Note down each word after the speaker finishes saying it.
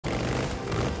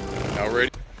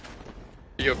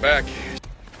Radio back.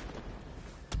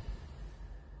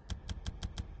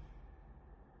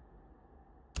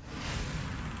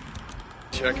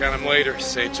 Check on him later.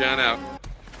 St. John out.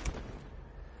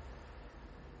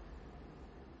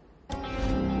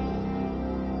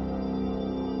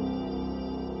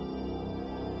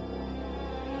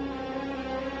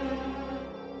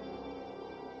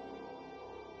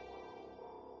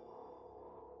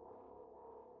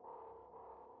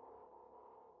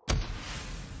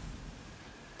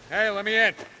 Hey, let me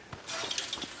in.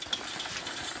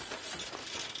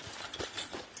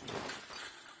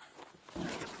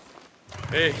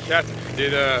 Hey, Captain,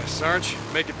 did Sarge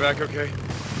make it back okay?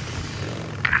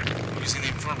 He's in the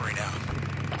infirmary now.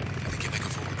 I think he'll make a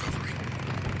full recovery.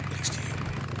 Thanks to you.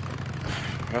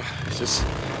 Well, just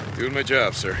doing my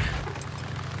job, sir.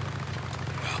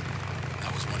 Well,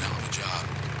 that was one hell of a job.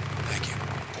 Thank you,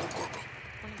 Corporal.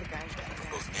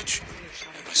 Both Mitch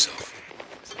and myself.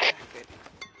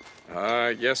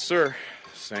 Yes, sir.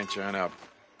 St. John out.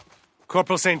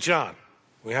 Corporal St. John,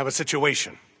 we have a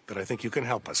situation that I think you can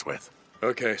help us with.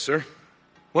 Okay, sir.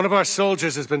 One of our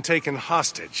soldiers has been taken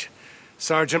hostage.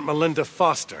 Sergeant Melinda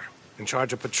Foster, in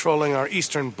charge of patrolling our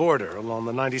eastern border along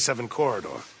the 97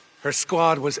 corridor. Her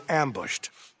squad was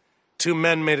ambushed. 2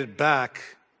 men made it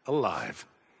back, alive.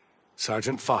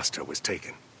 Sergeant Foster was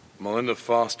taken. Melinda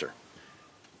Foster.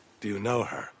 Do you know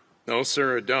her? No,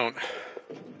 sir, I don't.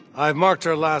 I've marked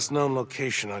her last known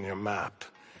location on your map.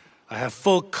 I have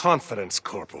full confidence,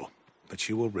 Corporal, that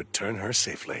you will return her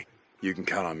safely. You can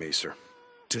count on me, sir.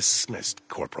 Dismissed,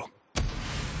 Corporal.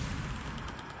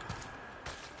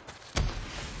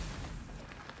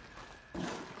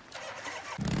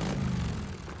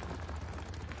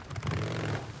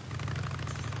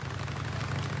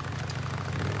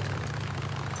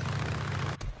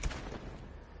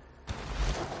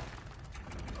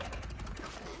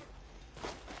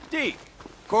 Deke,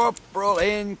 Corporal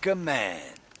in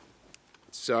command.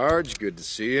 Sarge, good to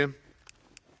see you.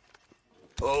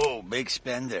 Oh, big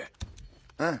spender.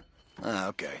 Huh?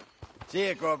 Okay. See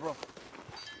ya, Corporal.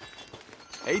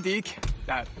 Hey, Deke.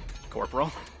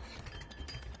 Corporal.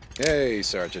 Hey,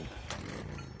 Sergeant.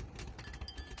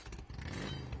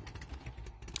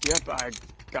 Yep, I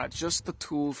got just the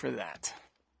tool for that.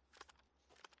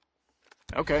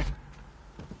 Okay.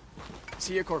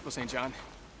 See ya, Corporal St. John.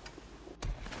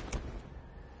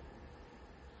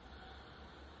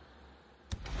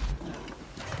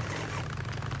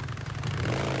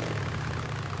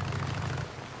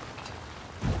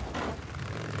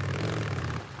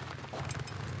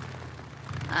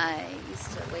 I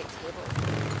used to wait tables in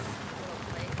this little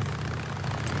place.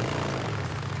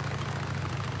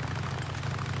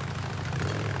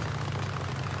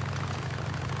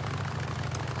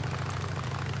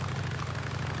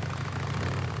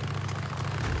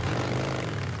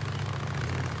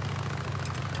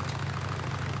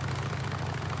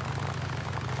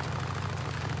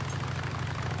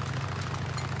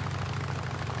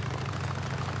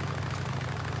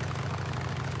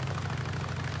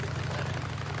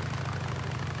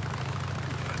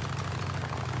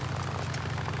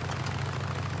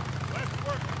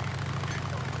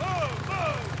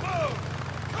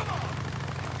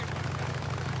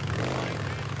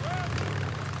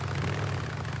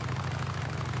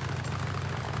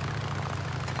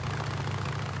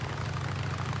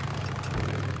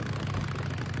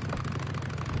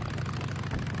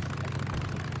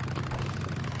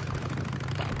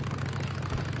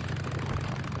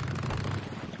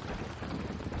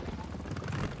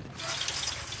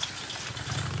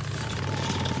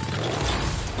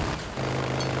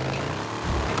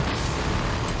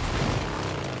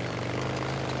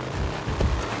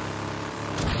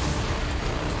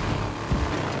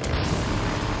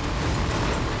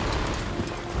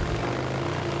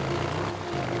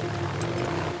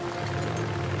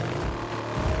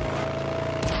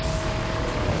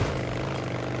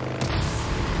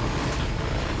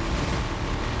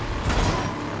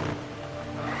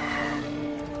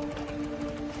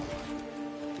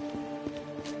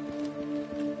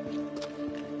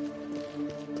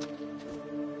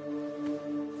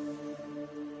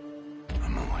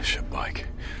 Bike.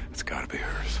 It's gotta be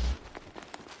hers.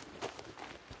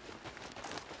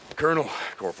 Colonel,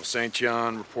 Corporal St.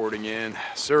 John reporting in.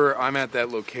 Sir, I'm at that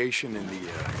location and the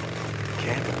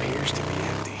camp appears to be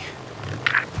empty.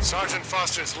 Sergeant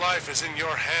Foster's life is in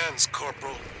your hands,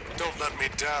 Corporal. Don't let me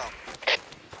down.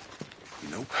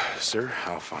 Nope. Sir,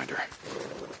 I'll find her.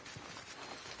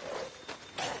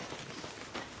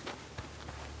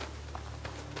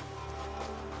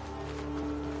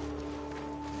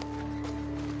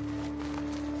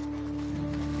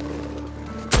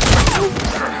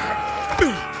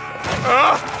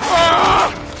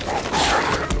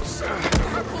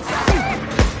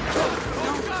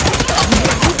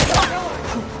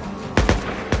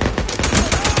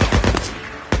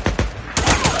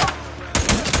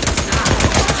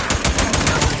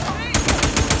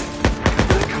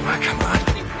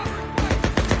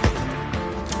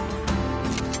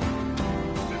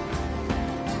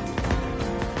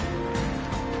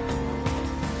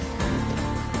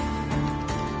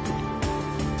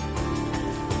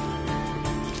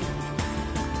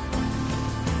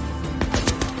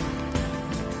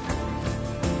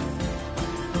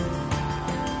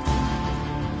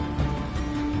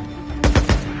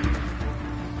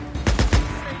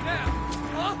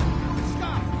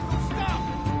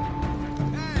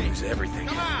 Everything.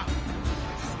 Come out!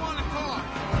 Just want to talk.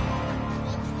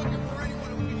 Just looking for anyone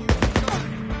who can use a gun.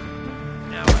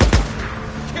 Now,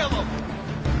 kill him!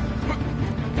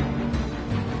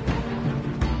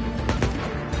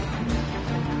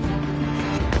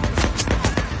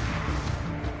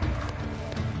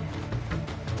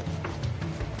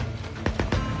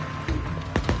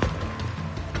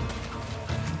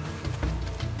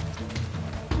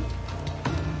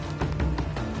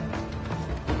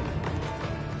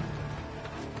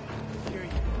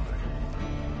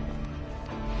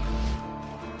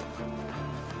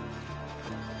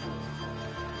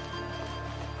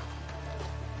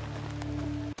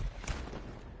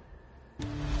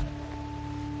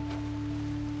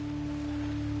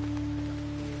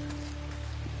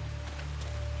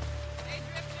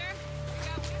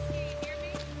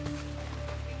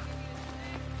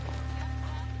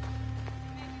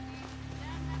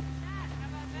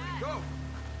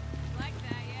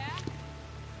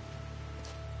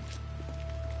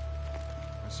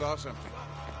 Saw something.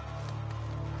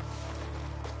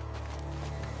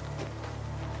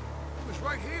 It was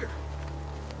right here.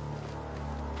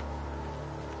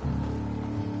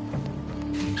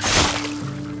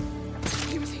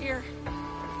 He was here.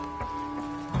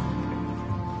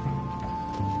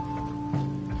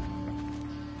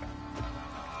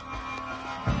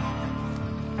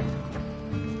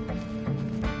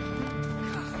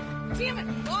 Damn it,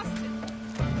 lost it.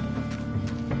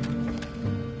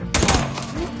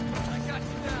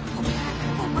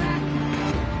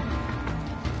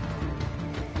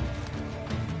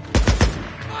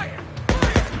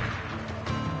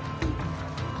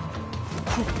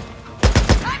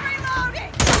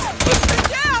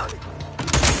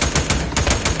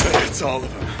 That's all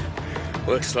of them.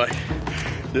 Looks like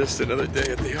just another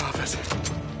day at the office.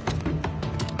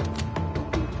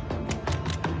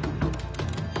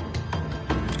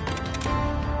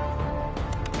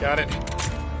 Got it.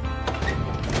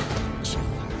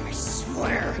 I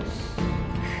swear.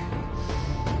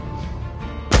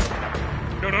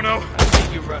 No. I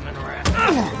see you running around.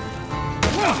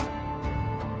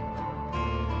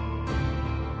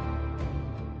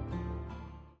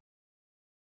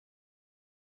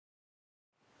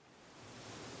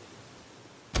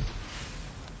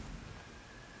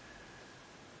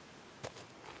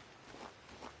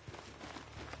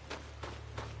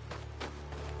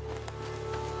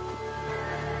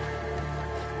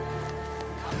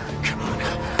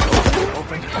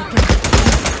 Open.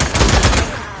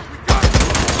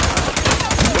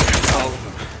 That's all of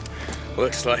them.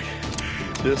 Looks like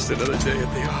just another day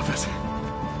at the office.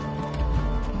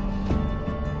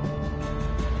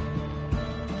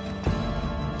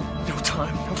 No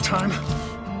time.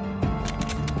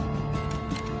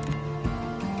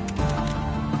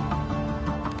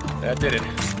 That did it.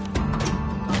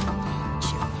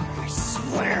 I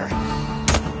swear.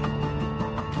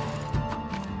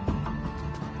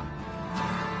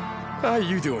 How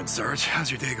you doing, Sarge? How's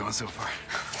your day going so far?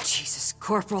 Jesus,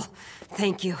 Corporal.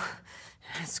 Thank you.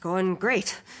 It's going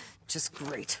great. Just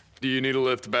great. Do you need a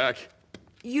lift back?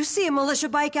 You see a militia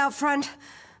bike out front?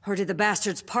 Or did the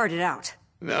bastards part it out?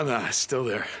 No, it's still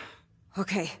there.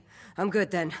 Okay, I'm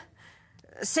good then.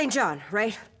 St. John,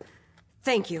 right?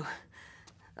 Thank you.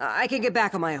 I can get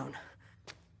back on my own.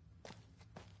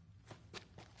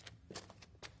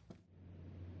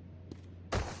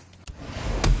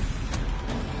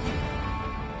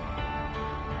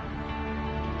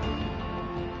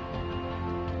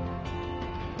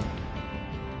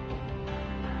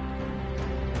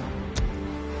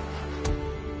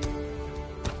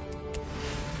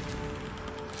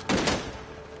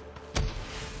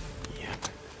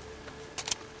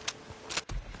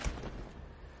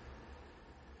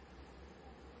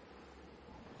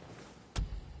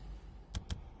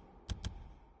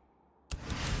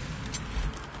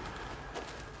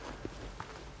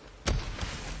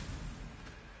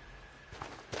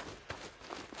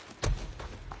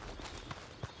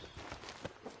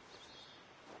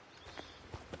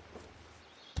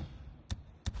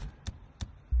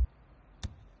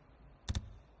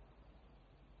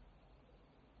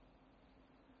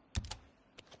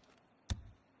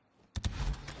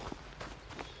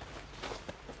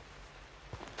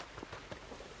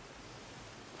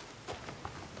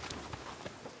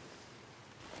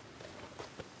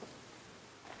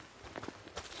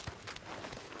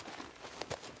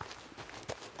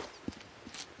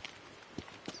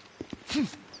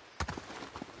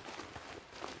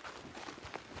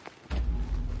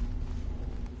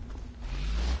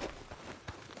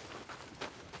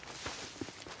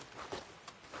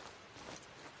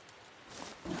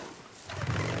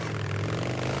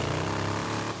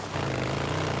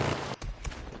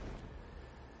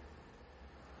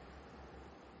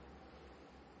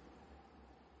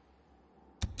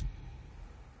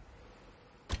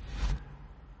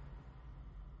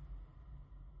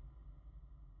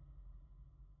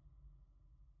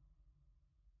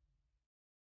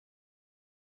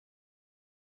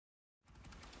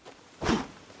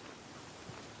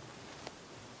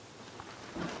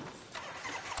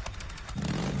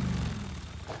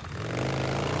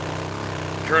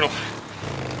 Colonel,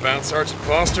 found Sergeant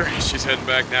Foster. She's heading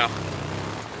back now.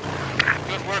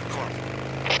 Good work, Corporal.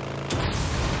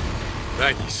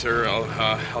 Thank you, sir.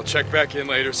 I'll check back in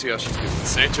later, see how she's doing.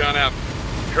 St. John out.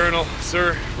 Colonel,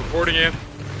 sir, reporting in.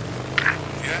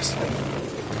 Yes?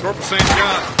 Corporal St.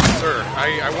 John, sir.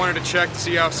 I wanted to check to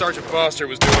see how Sergeant Foster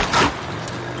was doing.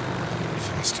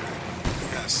 Foster.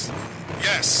 Yes.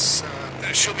 Yes,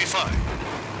 she'll be fine.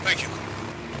 Thank you.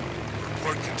 The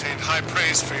report contained high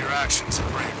praise for your actions and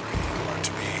bravery. You are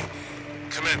to be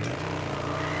commended.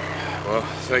 Well,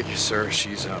 thank you, sir.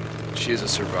 She's a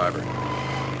survivor.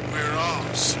 We're all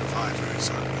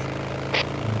survivors, aren't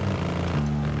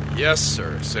we? Yes,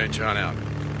 sir. St. John out.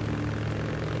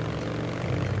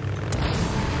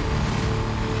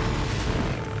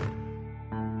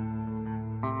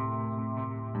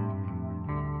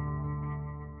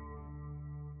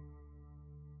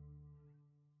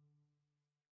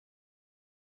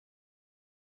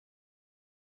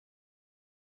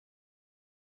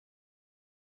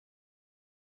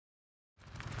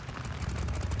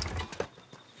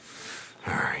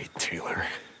 All right, Taylor.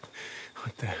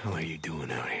 What the hell are you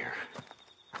doing out here?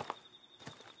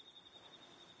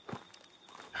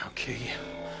 Okay,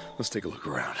 let's take a look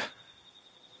around.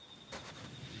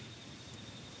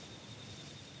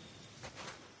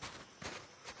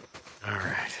 All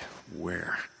right,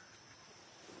 where?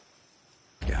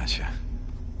 Gotcha.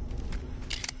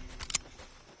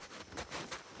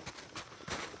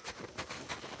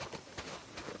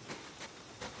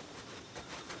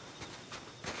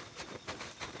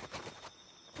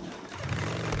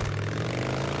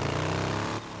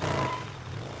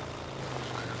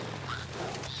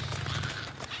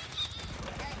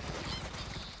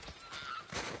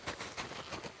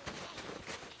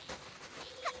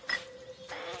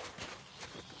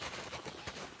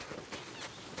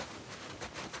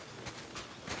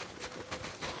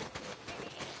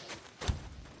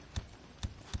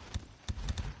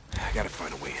 I gotta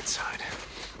find a way inside.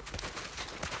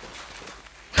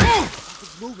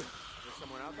 It's moving. There's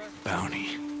someone out there?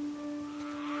 Bounty.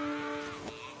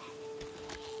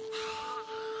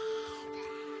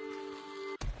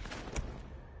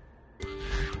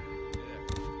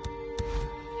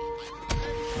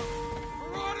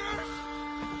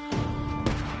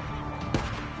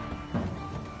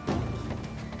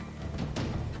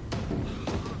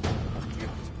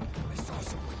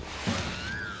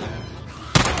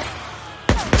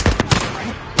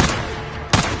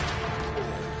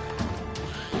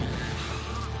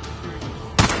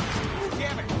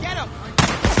 Damn it! Get him!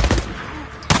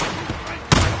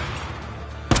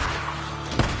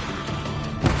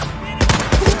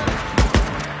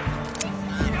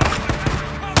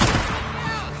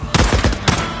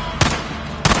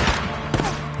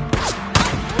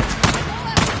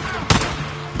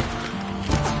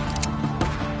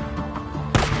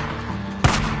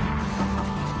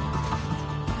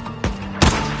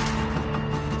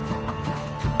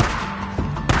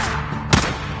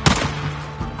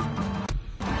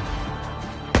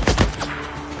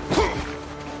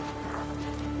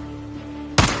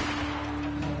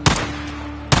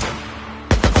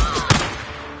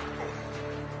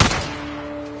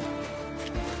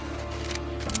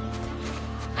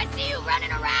 I see you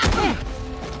running around!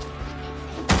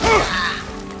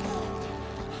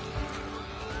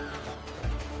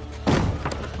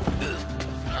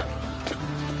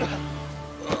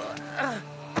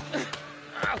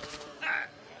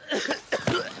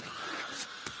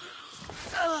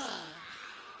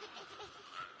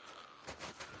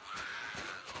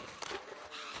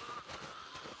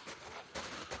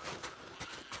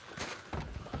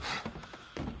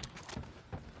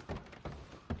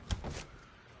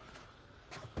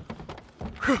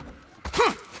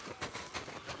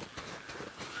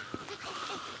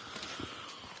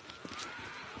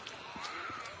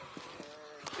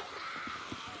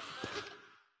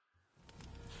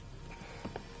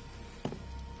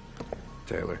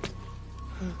 Taylor.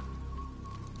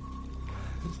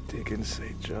 Deacon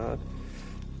St. John.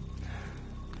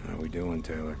 How we doing,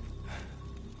 Taylor?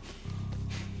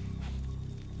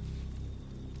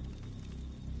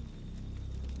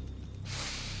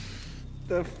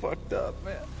 That fucked up,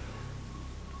 man.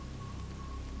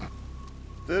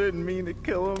 They didn't mean to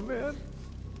kill him, man.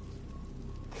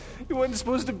 He wasn't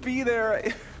supposed to be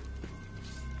there.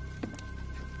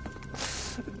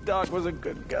 Doc was a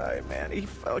good guy, man. He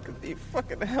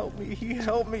fucking helped me. He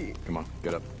helped me. Come on,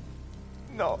 get up.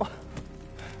 No.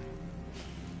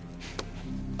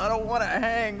 I don't want to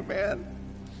hang, man.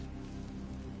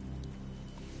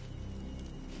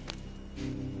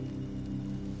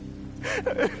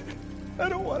 I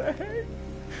don't want to hang.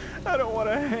 I don't want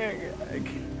to hang.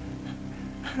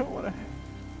 I don't wanna...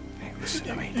 Hey, listen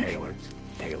to me, Taylor.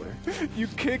 Taylor. You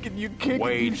kick and you kick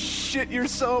Wait. and you shit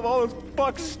yourself. All those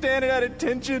fucks standing at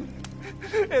attention.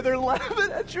 And they're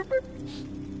laughing at you.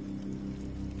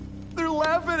 They're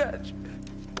laughing at you.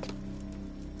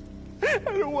 I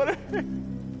don't wanna...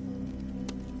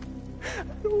 I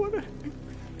don't wanna...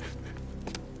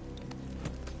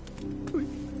 Please.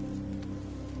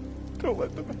 Don't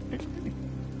let them hang me.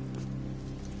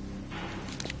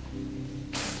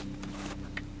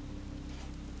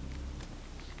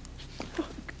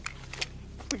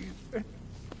 Please, man.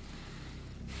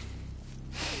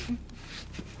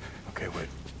 Okay, wait.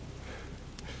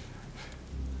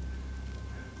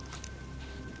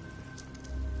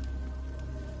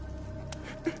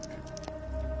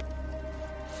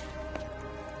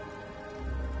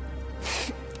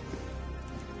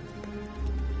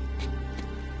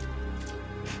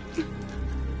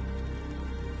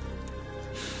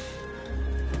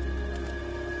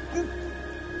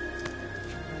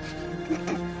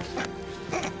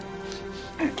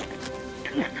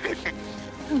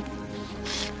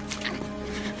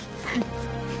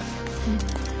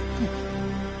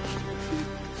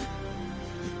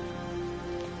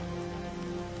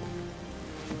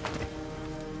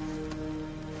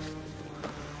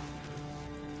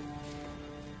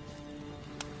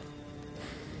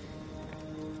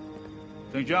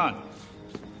 St. John.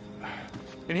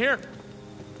 In here.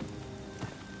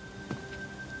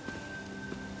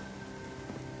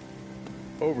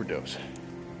 Overdose.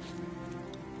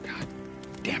 God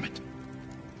damn it.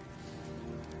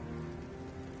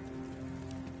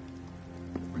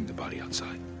 Bring the body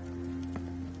outside.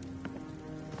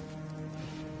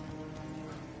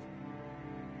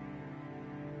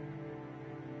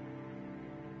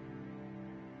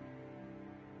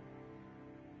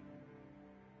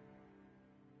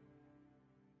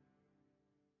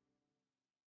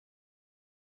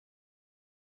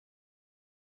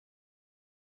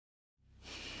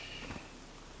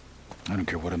 I don't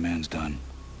care what a man's done.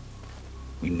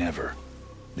 We never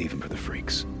leave him for the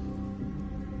freaks.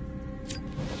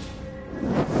 I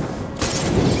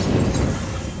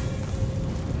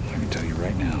can tell you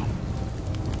right now,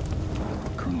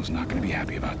 Colonel's not going to be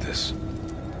happy about this.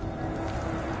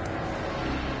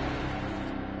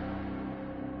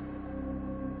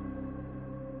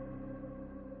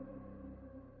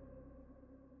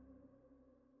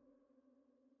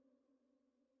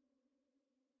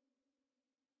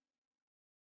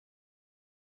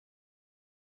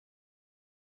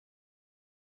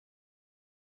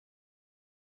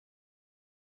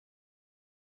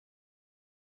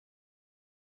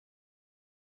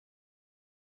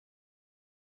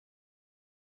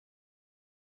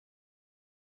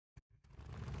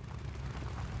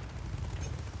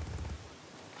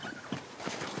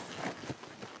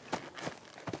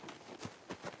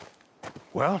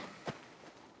 Well?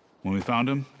 When we found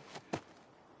him,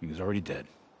 he was already dead.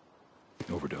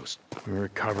 Overdosed. We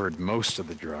recovered most of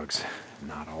the drugs,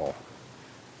 not all.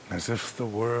 As if the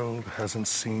world hasn't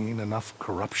seen enough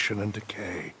corruption and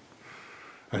decay.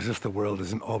 As if the world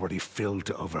isn't already filled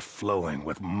to overflowing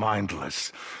with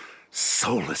mindless,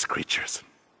 soulless creatures.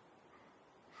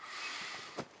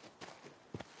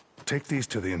 Take these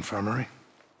to the infirmary.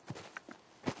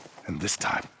 And this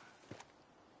time,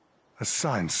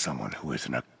 assign someone who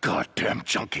isn't a goddamn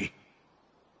junkie.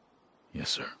 Yes,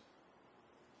 sir.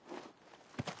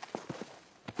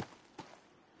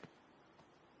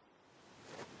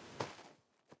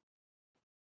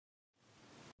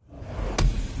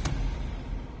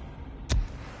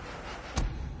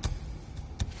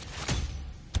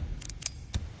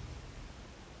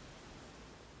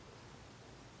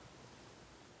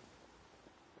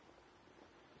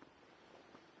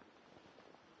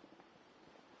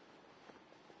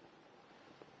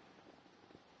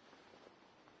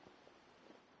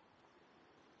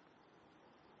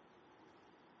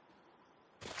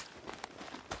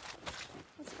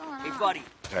 What's going on? Hey, buddy.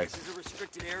 Hey. This is a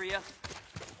restricted area.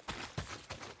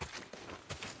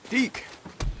 Deke.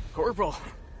 Corporal.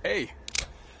 Hey.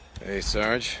 Hey,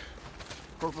 Sarge.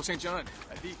 Corporal St. John.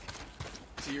 Deke.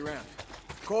 See you around.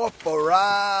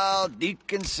 Corporal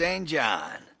Deacon St.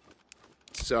 John.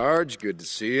 Sarge, good to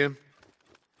see you.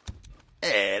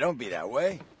 Hey, don't be that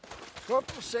way.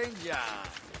 Corporal St. John.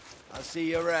 I'll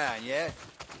see you around, yeah?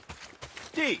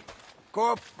 Deke,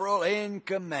 Corporal in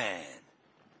command.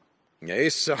 Hey,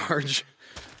 Sarge.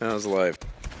 How's life?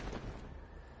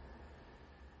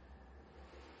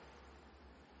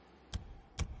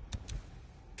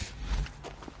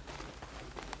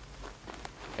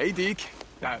 Hey, Deke.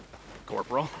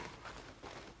 Corporal.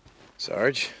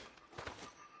 Sarge?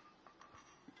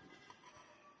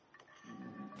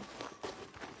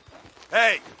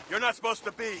 Hey, you're not supposed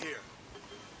to be here.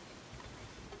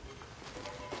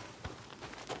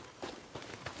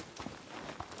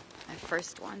 My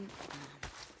first one.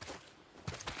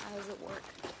 How does it work?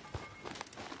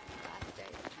 Last day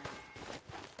of camp.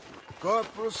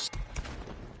 Corporal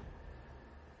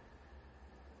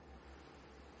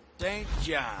St.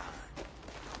 John.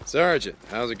 Sergeant,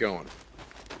 how's it going?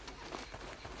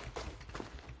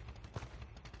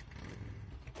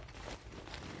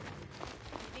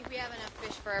 Think we have enough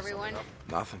fish for everyone?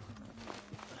 Nothing.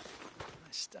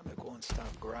 My stomach won't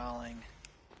stop growling.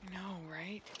 No,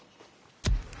 right?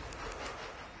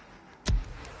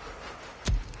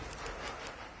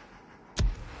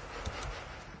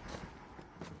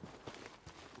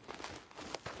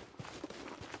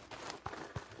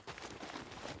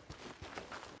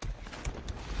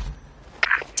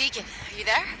 Deacon, are you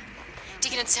there?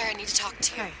 Deacon and Sarah need to talk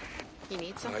to you. Hey, you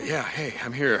need something? Yeah, hey,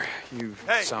 I'm here. You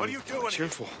Hey, sound what are you doing here?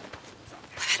 cheerful.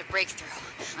 I've had a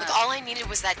breakthrough. Look, all I needed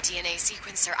was that DNA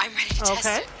sequencer. I'm ready to test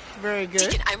Okay, it. very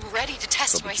good. Deacon, I'm ready to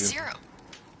test my you? serum.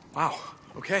 Wow,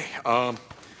 okay.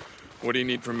 What do you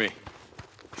need from me?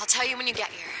 I'll tell you when you get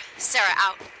here. Sarah,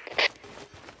 out.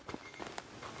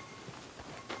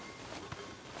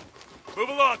 Move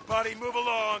along, buddy, move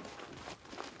along.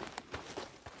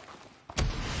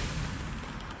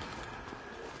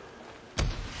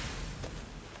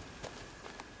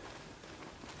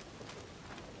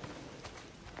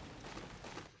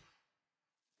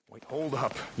 Wait, hold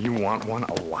up. You want one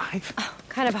alive? Oh,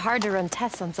 kind of hard to run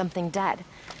tests on something dead.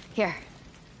 Here.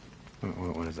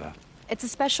 What is that? It's a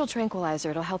special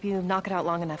tranquilizer. It'll help you knock it out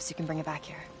long enough so you can bring it back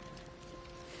here.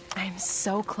 I'm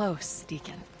so close,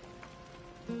 Deacon.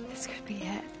 This could be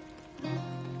it.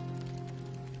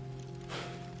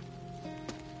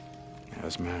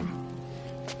 Yes, ma'am.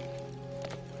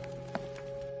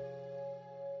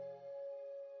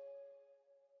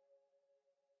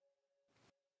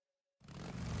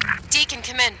 Deacon,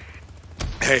 come in.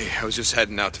 Hey, I was just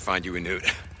heading out to find you a newt.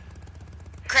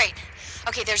 Great.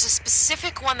 Okay, there's a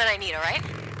specific one that I need, all right?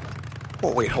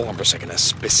 Oh, wait, hold on for a second. A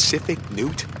specific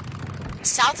newt?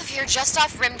 South of here, just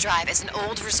off Rim Drive, is an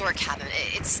old resort cabin.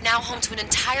 It's now home to an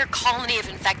entire colony of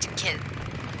infected kids.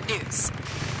 Newts.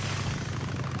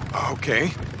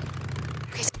 Okay.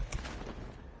 Okay,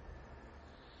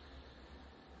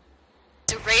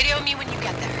 so radio me when you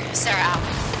get there. Sarah, out.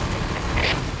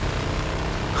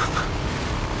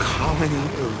 Colony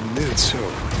of newts.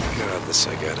 Oh, God, this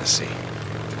I gotta see.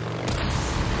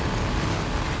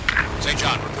 St.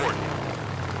 John, report.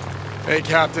 Hey,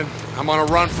 Captain. I'm on a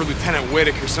run for Lieutenant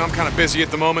Whitaker, so I'm kind of busy at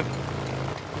the moment.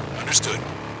 Understood.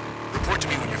 Report to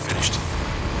me when you're finished.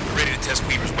 We're ready to test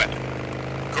Weaver's weapon.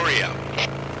 Corey out.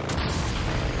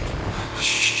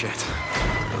 Shit.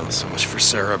 Oh, so much for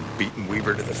Sarah beating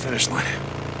Weaver to the finish line.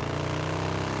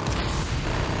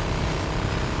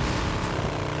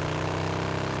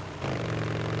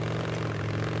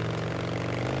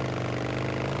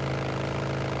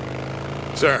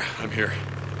 Sarah, I'm here.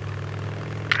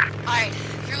 All right,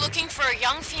 you're looking for a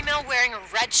young female wearing a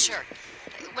red shirt.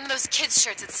 One of those kids'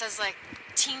 shirts that says, like,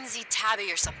 Teensy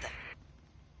Tabby or something.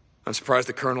 I'm surprised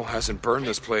the Colonel hasn't burned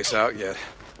this place out yet.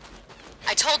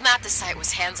 I told Matt the site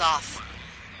was hands-off.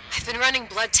 I've been running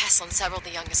blood tests on several of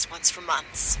the youngest ones for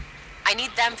months. I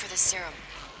need them for the serum.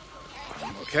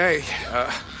 Okay, how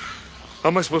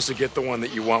am I supposed to get the one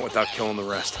that you want without killing the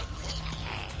rest?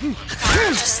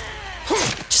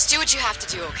 Just do what you have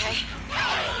to do, okay?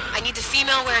 I need the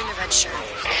female wearing the red shirt.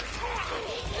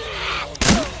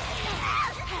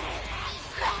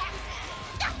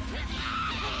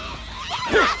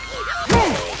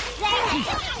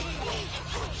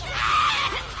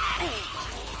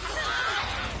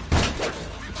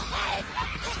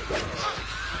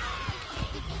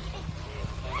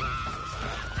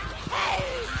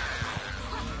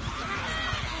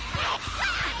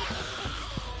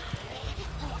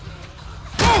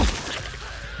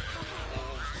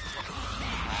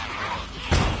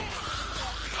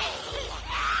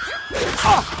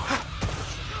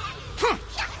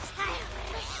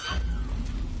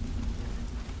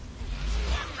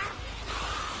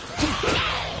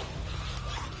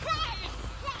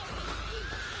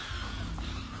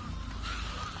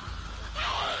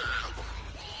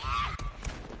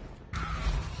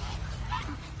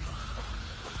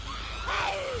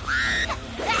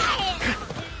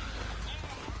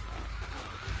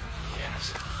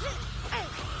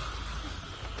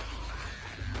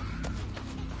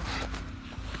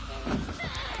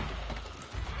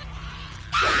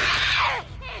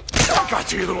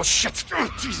 Got you, you little shit!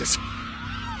 Oh, Jesus!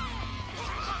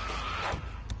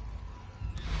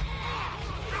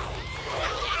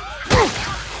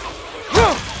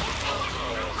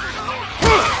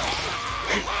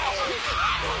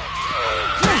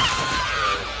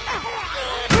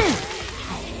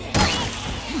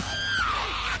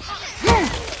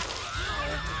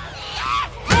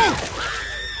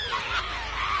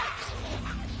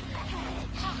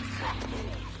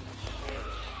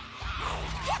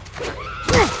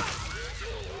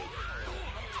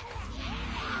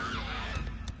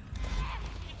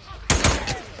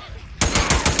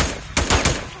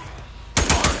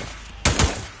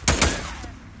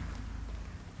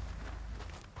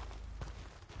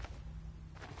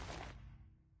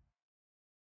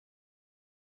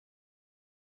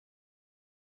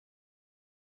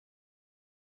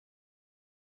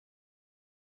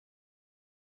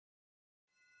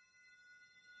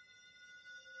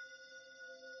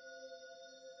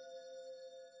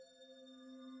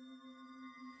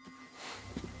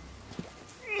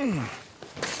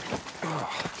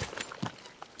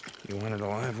 You wanted a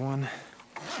live one?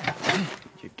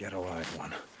 You get a live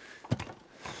one.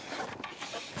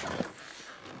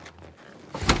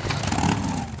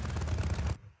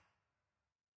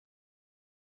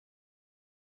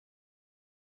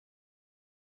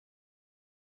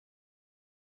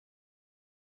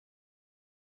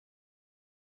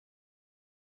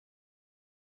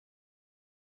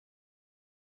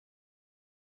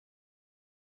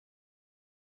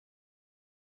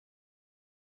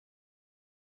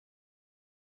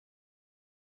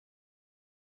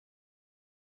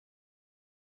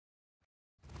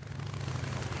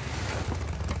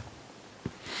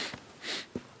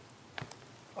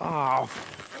 Oh,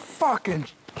 fucking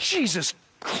Jesus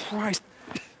Christ.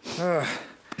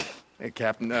 Hey,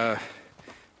 Captain,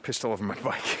 pistol over my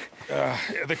bike.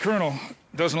 The Colonel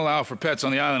doesn't allow for pets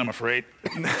on the island, I'm afraid.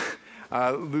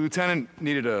 The Lieutenant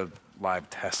needed a live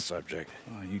test subject.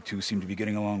 You two seem to be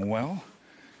getting along well.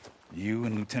 You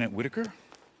and Lieutenant Whitaker?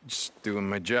 Just doing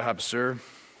my job, sir.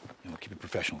 We'll keep it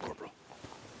professional, Corporal.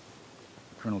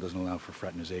 The Colonel doesn't allow for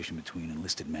fraternization between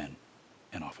enlisted men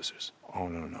and officers. Oh,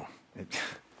 no. It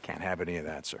can't have any of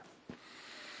that, sir.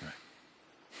 Right.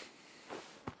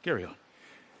 Carry on.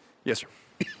 Yes, sir.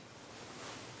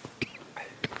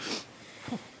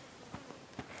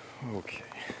 Okay.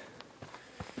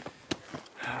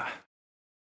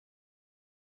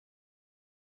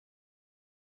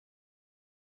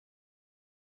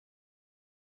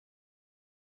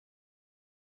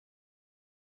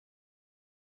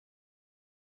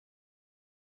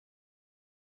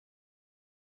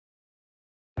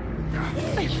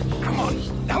 Come on,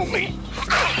 help me!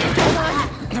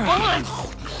 Hold on!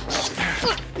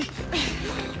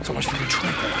 So much for your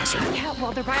tranquilizer. Yeah,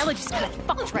 well, the biology's kind of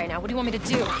fucked right now. What do you want me to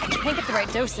do? I can't get the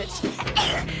right dosage.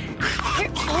 Here,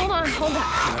 hold on.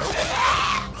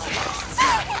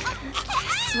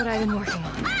 This is what I've been working on.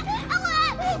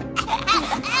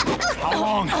 How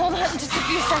long? Hold on, just a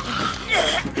few seconds.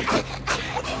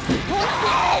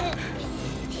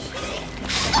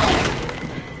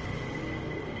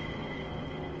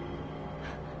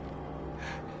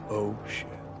 Oh, shit.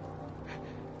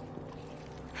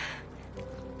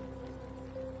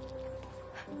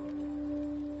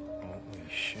 Holy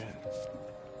shit.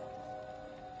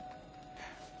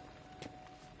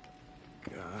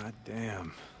 God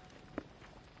damn.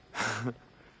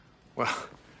 Well,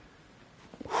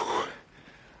 whew,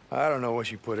 I don't know what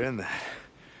she put in that.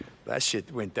 That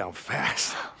shit went down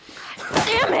fast.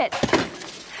 Damn it!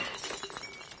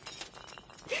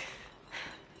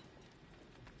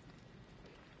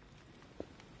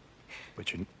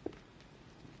 But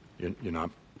you're not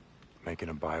making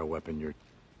a bioweapon. You're.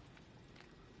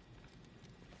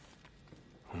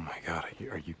 Oh my God!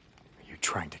 Are you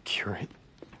trying to cure it?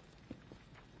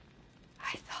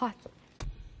 I thought.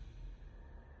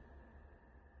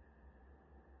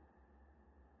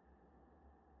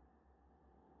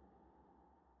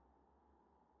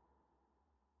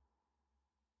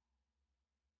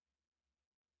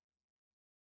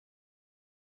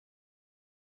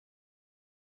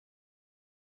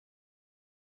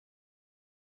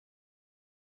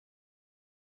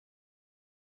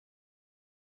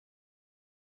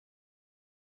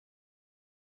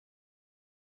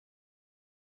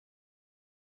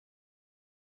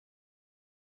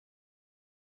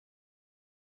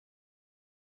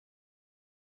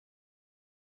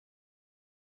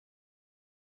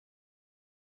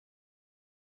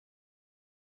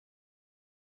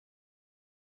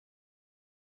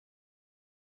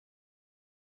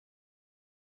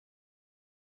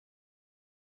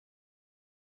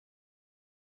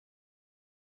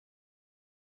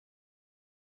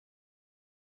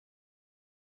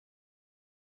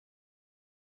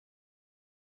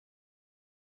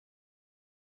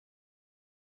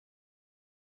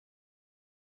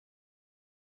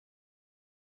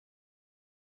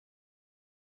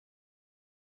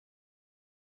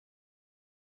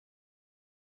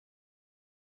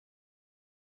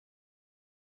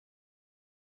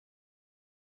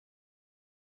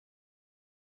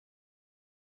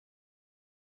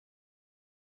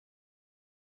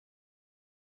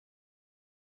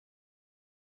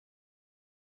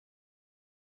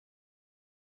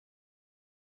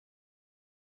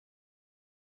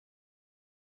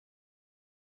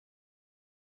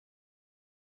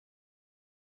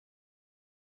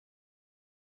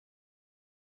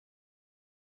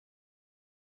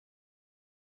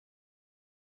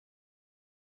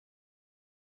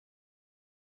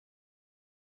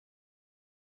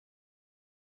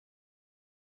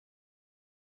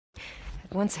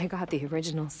 Once I got the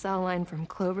original cell line from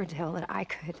Cloverdale that I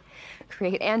could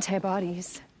create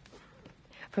antibodies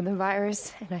for the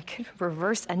virus, and I could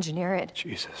reverse engineer it.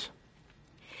 Jesus.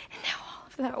 And now all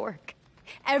of that work,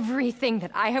 everything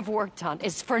that I have worked on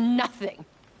is for nothing.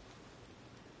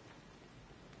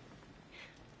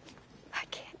 I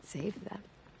can't save them.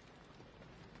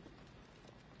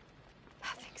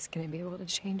 Nothing's gonna be able to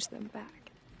change them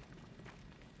back.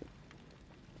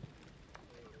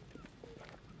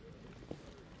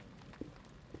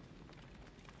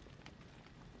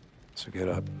 So get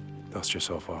up, dust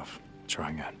yourself off,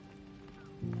 try again.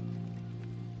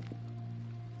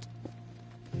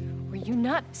 Were you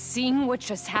not seeing what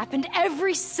just happened?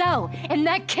 Every cell in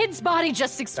that kid's body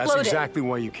just exploded. That's exactly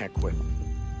why you can't quit.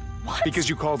 What? Because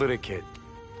you called it a kid.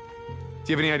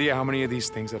 Do you have any idea how many of these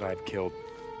things that I've killed?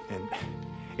 And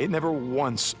it never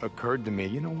once occurred to me,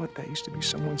 you know what, that used to be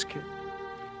someone's kid.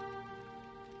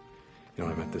 You know,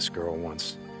 I met this girl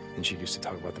once, and she used to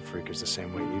talk about the freakers the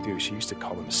same way you do. She used to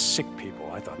call them sick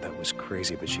people. I thought that was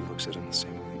crazy, but she looks at them the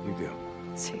same way you do.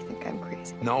 So you think I'm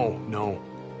crazy? No, no.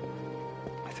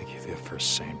 I think you're the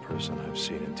first sane person I've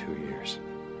seen in 2 years.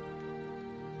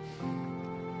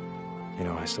 You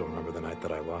know, I still remember the night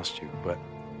that I lost you, but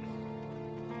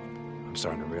I'm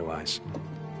starting to realize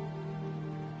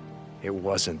it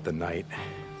wasn't the night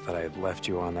that I had left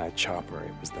you on that chopper.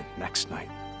 It was the next night.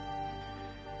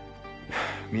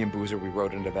 Me and Boozer, we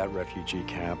rode into that refugee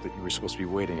camp that you were supposed to be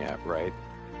waiting at, right?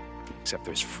 Except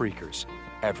there's freakers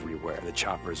everywhere. The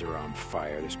choppers are on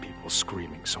fire. There's people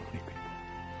screaming, so many people.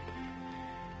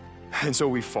 And so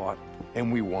we fought,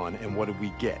 and we won, and what did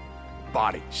we get?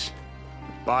 Bodies.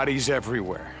 Bodies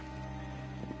everywhere.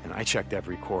 And I checked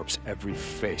every corpse, every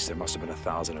face. There must have been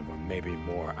 1,000 of them, maybe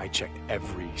more. I checked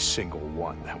every single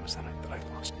one. That was the night that I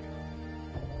lost you.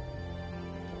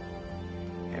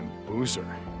 And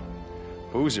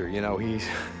Boozer, you know, he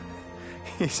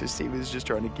was just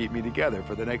trying to keep me together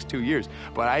for the next 2 years.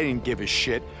 But I didn't give a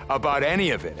shit about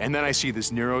any of it. And then I see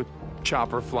this Nero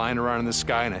chopper flying around in the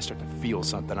sky, and I start to feel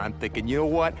something. I'm thinking, you know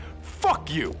what?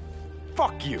 Fuck you.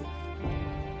 Fuck you.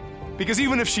 Because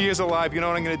even if she is alive, you know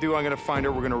what I'm gonna do? I'm gonna find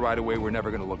her, we're gonna ride away, we're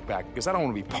never gonna look back. Because I don't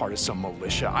want to be part of some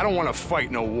militia. I don't want to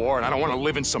fight no war, and I don't want to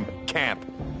live in some camp.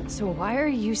 So why are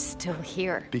you still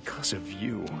here? Because of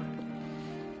you.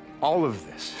 All of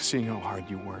this, seeing how hard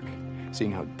you work,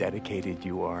 seeing how dedicated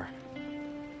you are.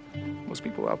 Most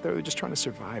people out there, they're just trying to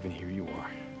survive, and here you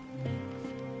are.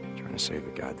 Trying to save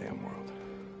the goddamn world.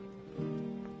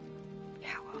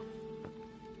 Yeah, well,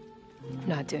 I'm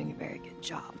not doing a very good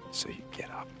job. So you get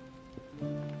up,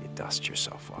 you dust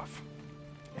yourself off,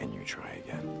 and you try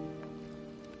again.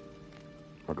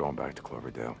 We're going back to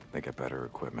Cloverdale. They got better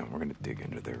equipment. We're gonna dig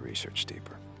into their research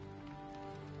deeper.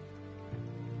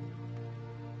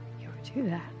 Do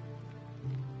that.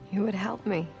 You would help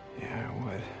me. Yeah, I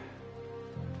would.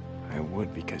 I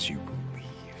would because you believe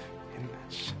in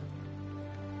this.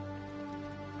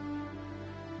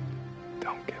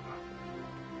 Don't give up.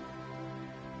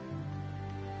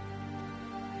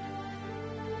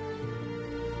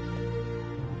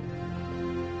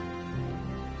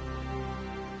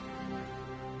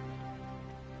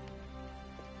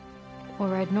 We'll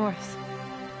ride north.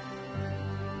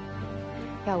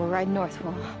 Yeah, we'll ride north.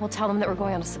 We'll tell them that we're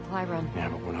going on a supply run. Yeah,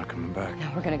 but we're not coming back.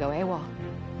 No, we're gonna go AWOL.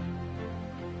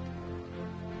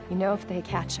 You know, if they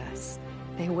catch us,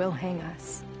 they will hang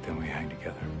us. Then we hang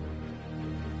together.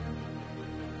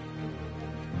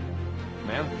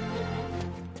 Ma'am?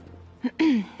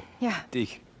 Yeah.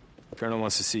 Deke, Colonel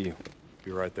wants to see you.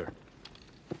 Be right there.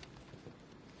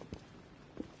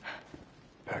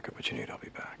 Pack up what you need, I'll be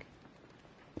back.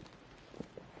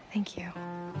 Thank you.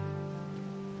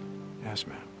 Yes,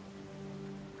 ma'am.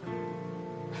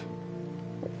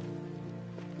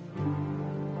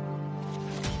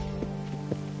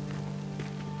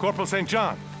 Corporal St.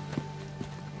 John.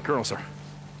 Colonel, sir.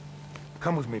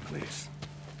 Come with me, please.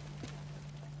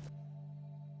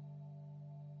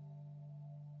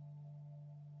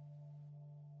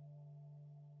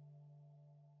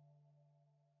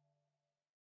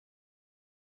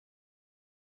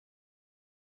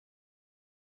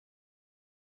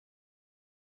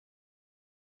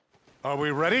 Are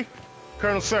we ready?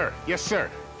 Colonel, sir. Yes, sir.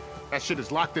 That shit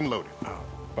is locked and loaded.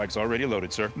 Bike's already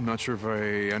loaded, sir. I'm not sure if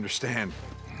I understand.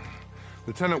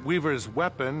 Lieutenant Weaver's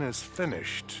weapon is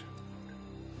finished.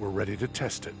 We're ready to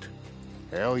test it.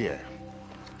 Hell yeah.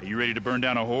 Are you ready to burn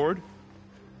down a horde?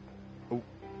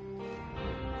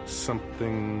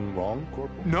 Something wrong,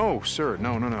 Corporal? No, sir.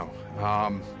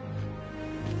 No.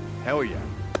 Hell yeah.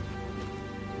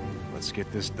 Let's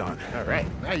get this done. All right.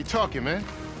 Now you're talking, man.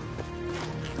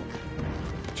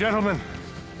 Gentlemen,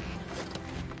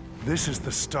 this is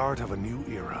the start of a new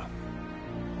era.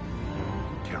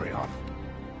 Carry on.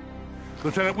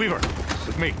 Lieutenant Weaver,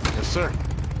 with me. Yes, sir.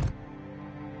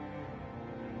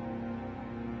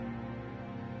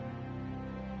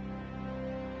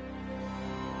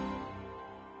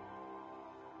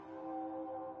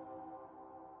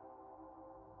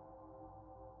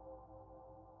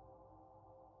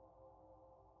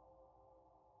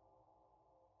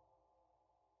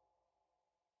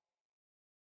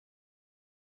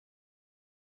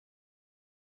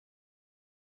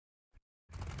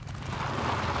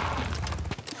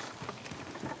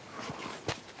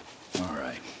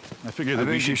 I figured I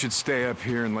that think you should stay up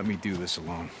here and let me do this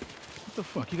alone. What the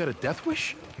fuck? You got a death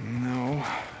wish? No,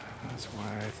 that's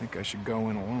why I think I should go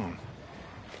in alone.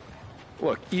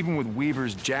 Look, even with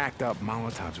Weaver's jacked up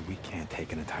Molotovs, we can't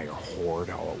take an entire horde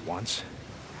all at once.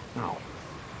 No.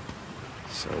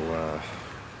 So,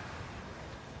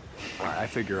 I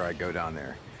figure I go down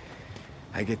there.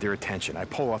 I get their attention. I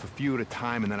pull off a few at a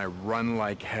time, and then I run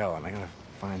like hell. And I gotta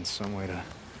find some way to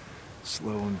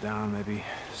slow them down, maybe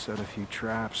set a few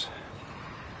traps.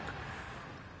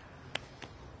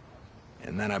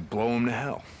 And then I blow them to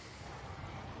hell.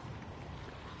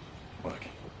 Look,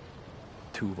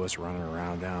 two of us running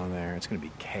around down there, it's gonna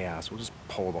be chaos. We'll just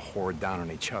pull the horde down on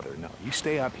each other. No, you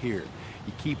stay up here.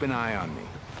 You keep an eye on me.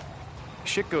 If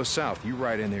shit goes south, you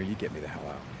ride in there, you get me the hell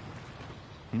out.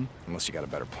 Unless you got a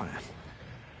better plan.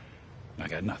 I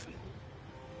got nothing.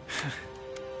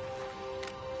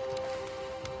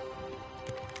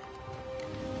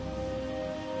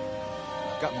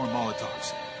 I've got more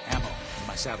Molotovs, ammo in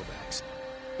my saddlebags.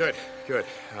 Good, good.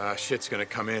 Shit's gonna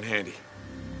come in handy.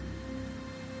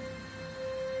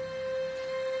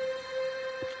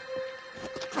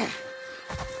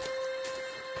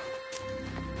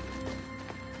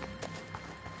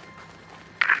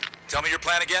 Tell me your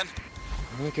plan again?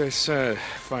 Like I said,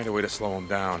 find a way to slow them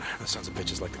down. The sons of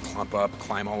bitches like to clump up,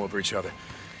 climb all over each other.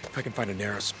 If I can find a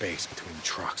narrow space between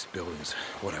trucks, buildings,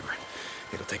 whatever,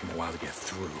 it'll take them a while to get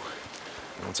through.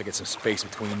 And once I get some space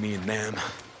between me and them...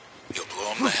 You'll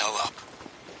blow them the hell up.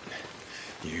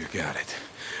 You got it.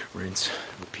 Rinse,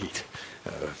 repeat.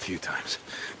 A few times.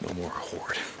 No more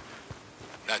horde.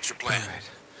 That's your plan. All right.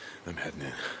 I'm heading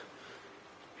in.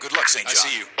 Good luck, St. John. I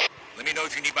see you. Let me know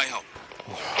if you need my help.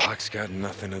 Luck's got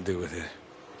nothing to do with it.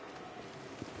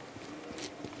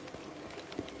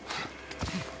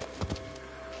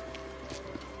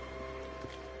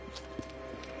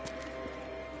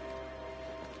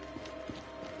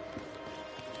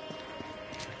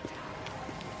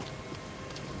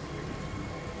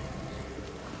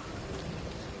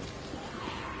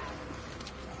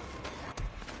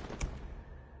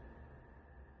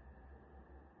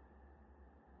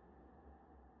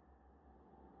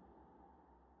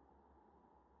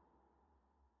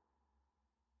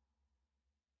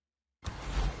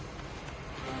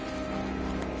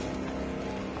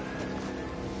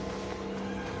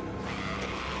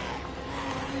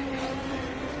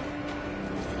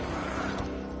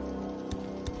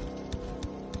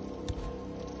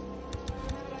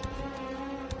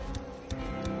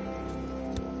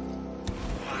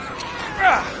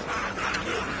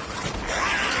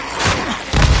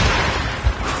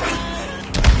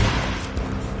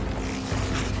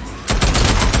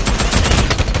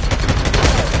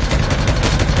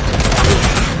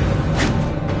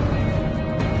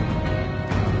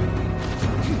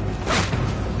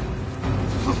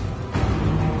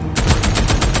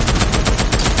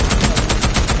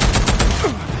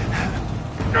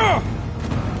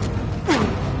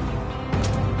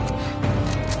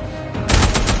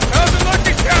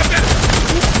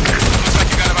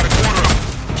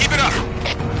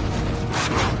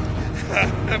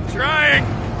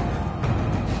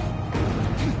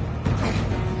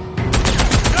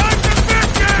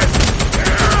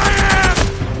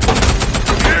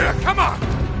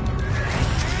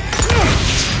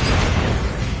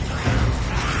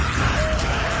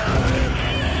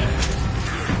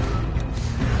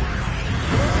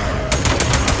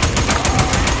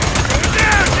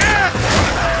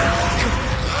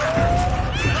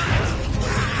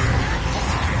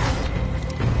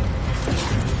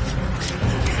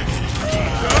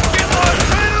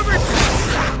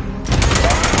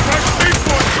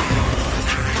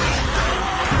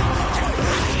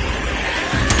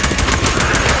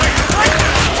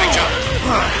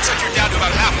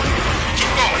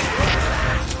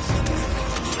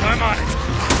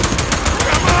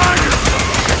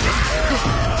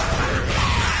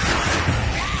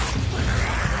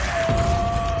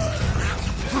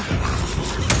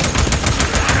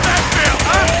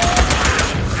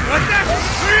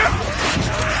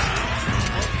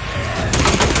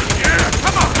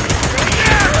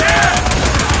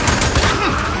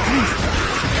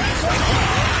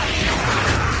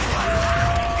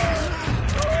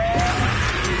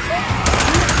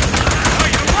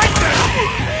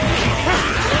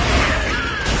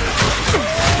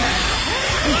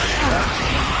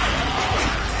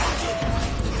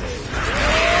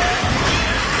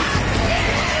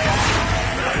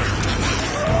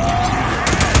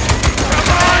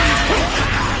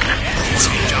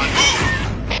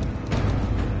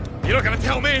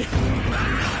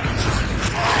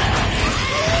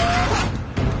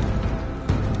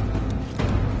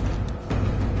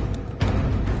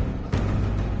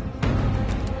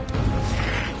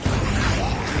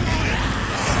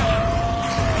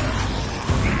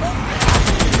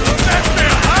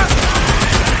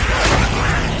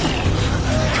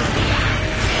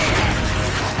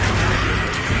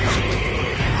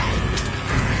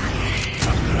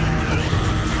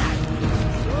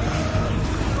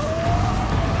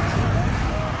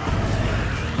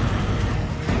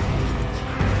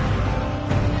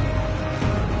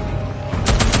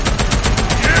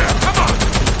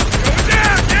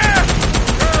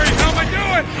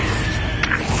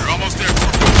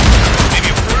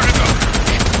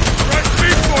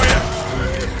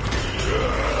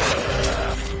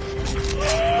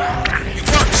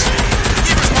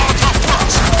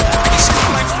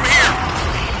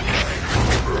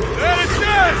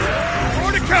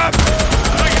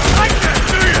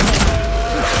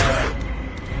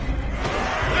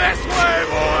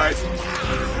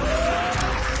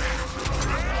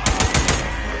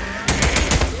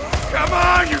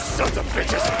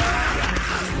 bitches!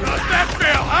 How's that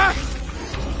feel, huh?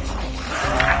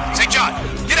 St. John,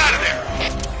 get out of there!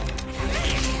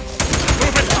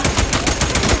 Move it!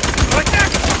 Like that!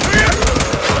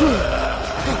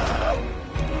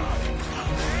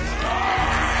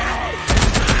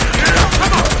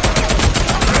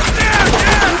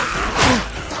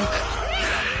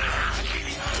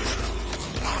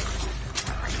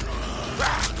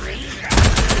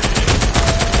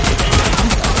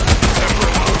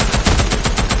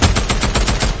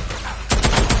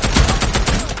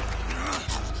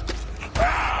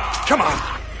 Come on!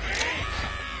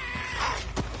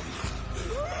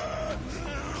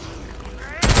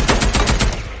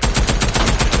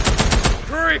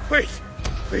 Hurry, please!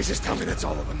 Please just tell me that's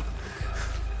all of them.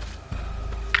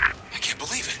 I can't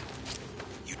believe it.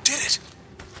 You did it.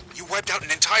 You wiped out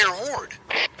an entire horde.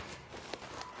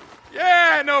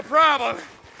 Yeah, no problem.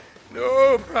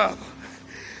 No problem.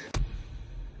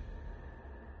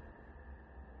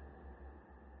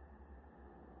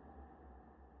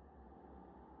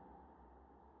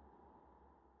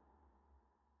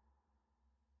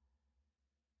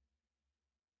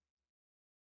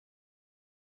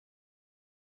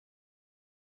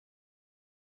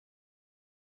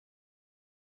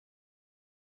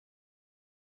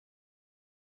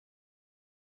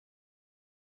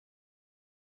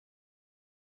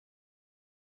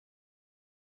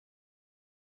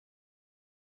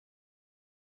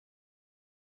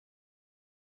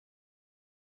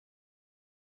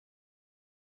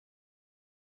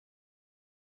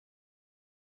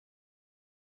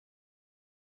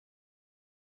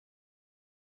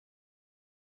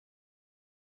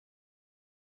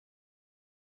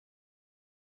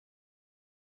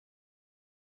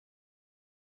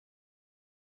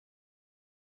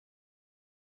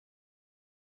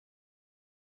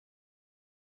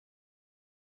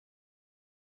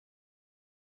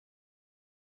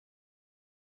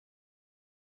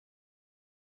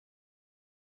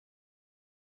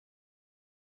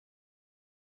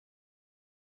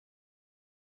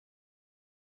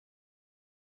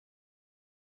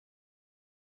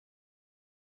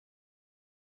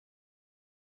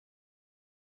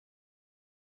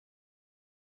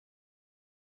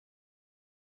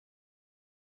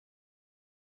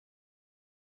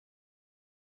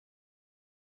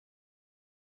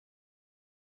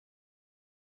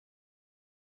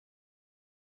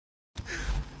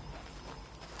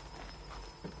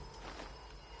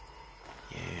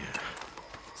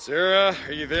 Sarah,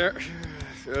 are you there?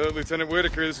 Lieutenant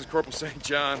Whitaker, this is Corporal St.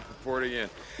 John reporting in.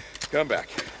 Come back.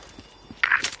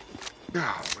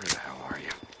 Oh, where the hell are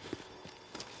you?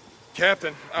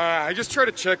 Captain, I just tried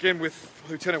to check in with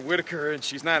Lieutenant Whitaker and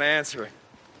she's not answering.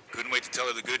 Couldn't wait to tell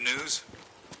her the good news?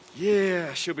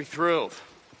 Yeah, she'll be thrilled.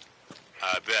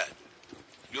 I bet.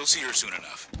 You'll see her soon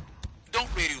enough.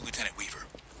 Don't radio Lieutenant Weaver.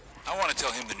 I want to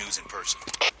tell him the news in person.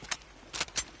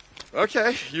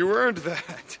 Okay, you earned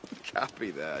that.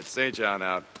 Copy that. St. John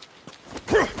out.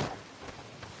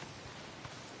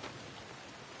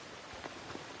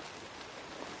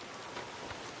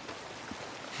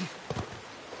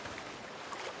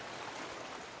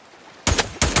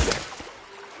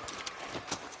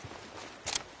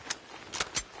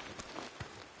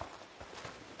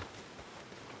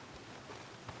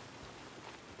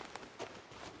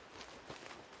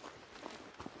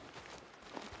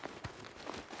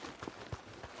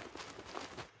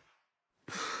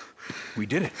 We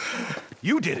did it.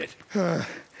 You did it.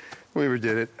 Weaver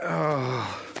did it.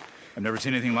 Oh. I've never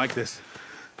seen anything like this.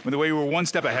 With the way you were one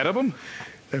step ahead of them.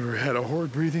 Ever had a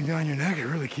horde breathing down your neck? It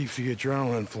really keeps the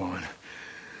adrenaline flowing.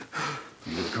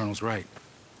 Maybe the Colonel's right.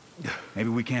 Maybe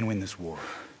we can win this war.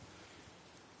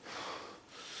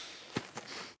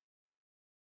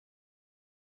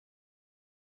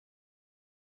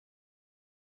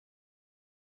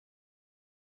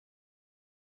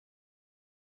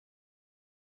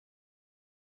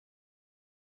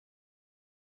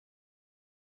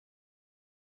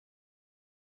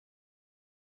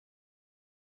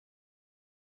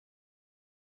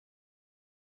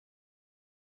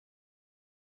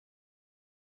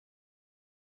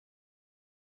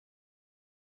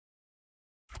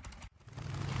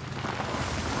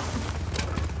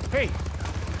 Hey,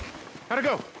 how'd it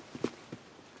go?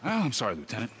 Oh, I'm sorry,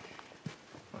 Lieutenant.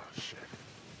 Oh, shit.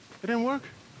 It didn't work?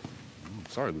 I'm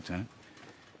sorry, Lieutenant.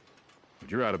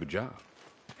 But you're out of a job.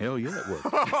 Hell yeah, it worked.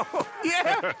 Oh,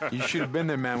 yeah? You should have been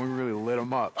there, man. We really lit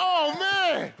them up. Oh,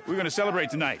 man! We're gonna celebrate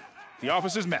tonight. The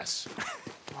officer's mess.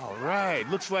 All right,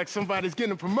 looks like somebody's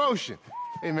getting a promotion.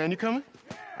 Hey, man, you coming?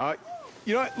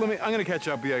 You know what? I'm gonna catch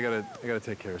up with you. I gotta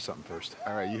take care of something first.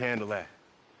 All right, you handle that.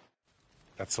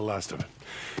 That's the last of it.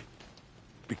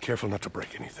 be careful not to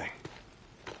break anything.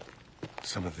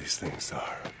 Some of these things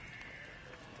are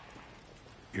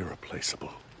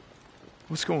irreplaceable.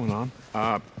 What's going on?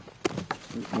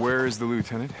 Where is the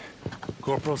lieutenant?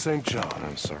 Corporal St. John.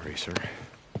 I'm sorry, sir.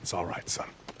 It's all right, son.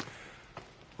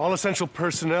 All essential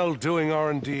personnel doing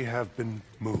R&D have been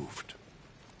moved.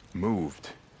 Moved?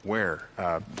 Where?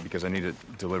 Because I need to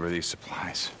deliver these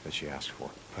supplies that she asked for.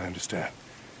 I understand.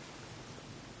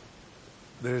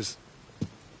 There's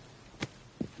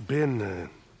been...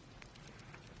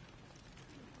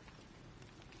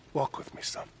 Walk with me,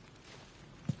 son.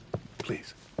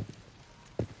 Please.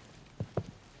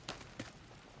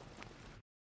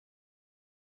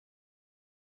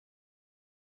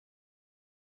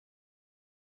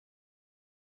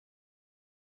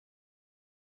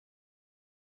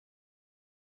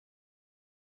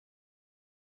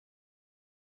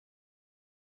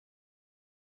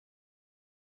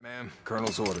 Ma'am,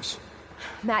 Colonel's orders.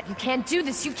 Matt, you can't do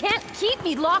this. You can't keep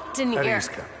me locked in here. At ease,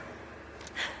 Captain.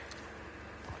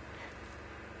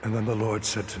 And then the Lord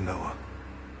said to Noah,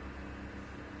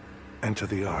 "Enter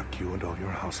the ark, you and all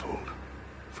your household,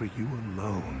 for you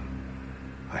alone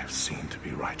I have seen to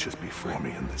be righteous before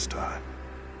me in this time."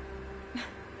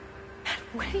 Matt,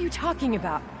 what are you talking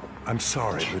about? I'm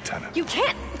sorry, Lieutenant. You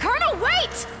can't... Colonel,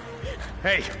 wait!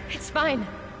 Hey! It's fine.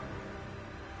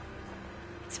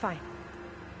 It's fine.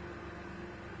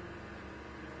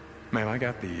 Ma'am, I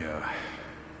got the,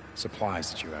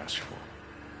 supplies that you asked for.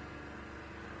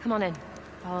 Come on in.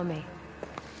 Follow me.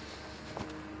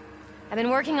 I've been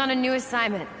working on a new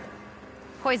assignment.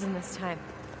 Poison this time.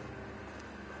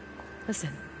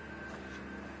 Listen.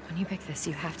 When you pick this,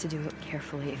 you have to do it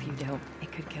carefully. If you don't, it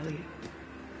could kill you.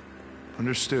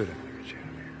 Understood, Amiga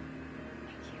Genevieve.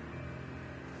 Thank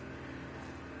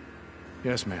you.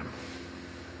 Yes, ma'am.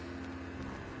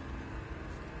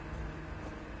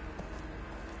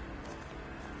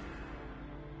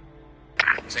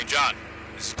 St. John,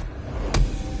 this is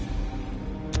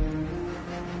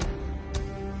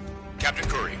Captain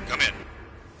Curry. Come in.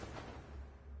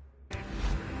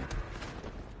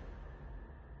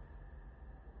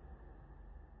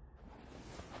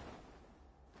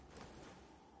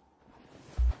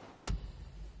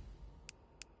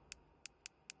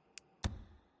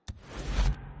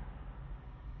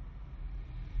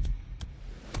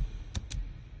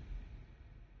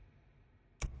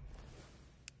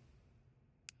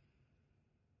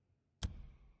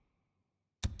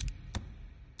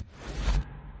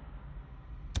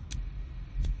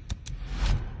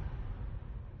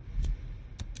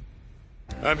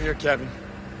 I'm here, Captain.